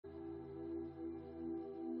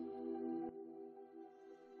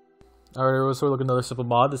Alright, so we're looking at another simple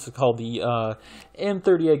mod. This is called the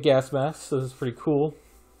M38 gas mask, so this is pretty cool.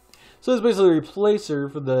 So this is basically a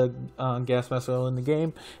replacer for the gas mask oil in the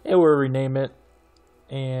game, and we'll rename it.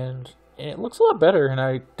 And it looks a lot better, and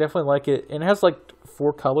I definitely like it. And it has like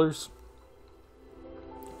 4 colors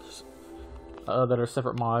that are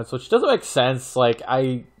separate mods, which doesn't make sense. Like,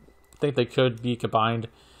 I think they could be combined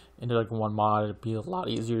into like one mod. It'd be a lot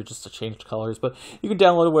easier just to change the colors, but you can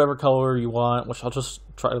download whatever color you want, which I'll just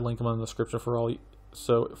try to link them in the description for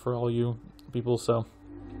all you people. So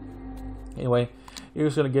anyway, you're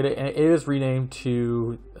just gonna get it, and it is renamed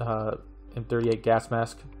to M38 gas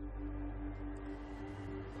mask.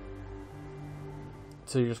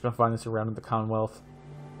 So you're just gonna find this around in the Commonwealth,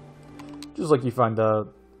 just like you find the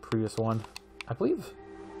previous one, I believe.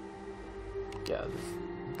 Yeah,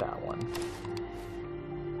 that one.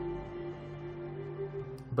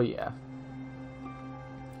 But yeah,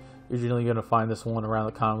 you're generally going to find this one around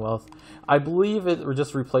the Commonwealth. I believe it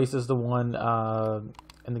just replaces the one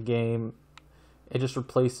in the game. It just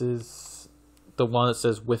replaces the one that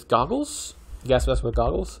says with goggles, gas mask with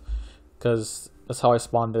goggles, because that's how I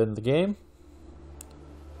spawned it in the game.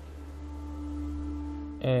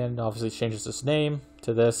 And obviously changes its name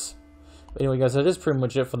to this. But anyway, guys, that is pretty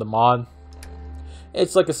much it for the mod.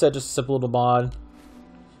 It's, like I said, just a simple little mod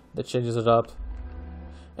that changes it up.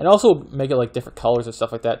 And also make it like different colors and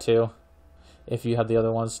stuff like that too, if you have the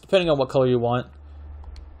other ones, depending on what color you want.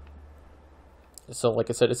 So like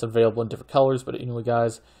I said, it's available in different colors. But anyway,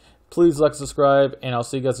 guys, please like, subscribe, and I'll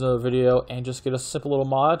see you guys in another video. And just get a simple little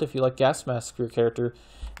mod if you like gas mask for your character,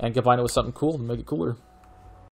 and combine it with something cool and make it cooler.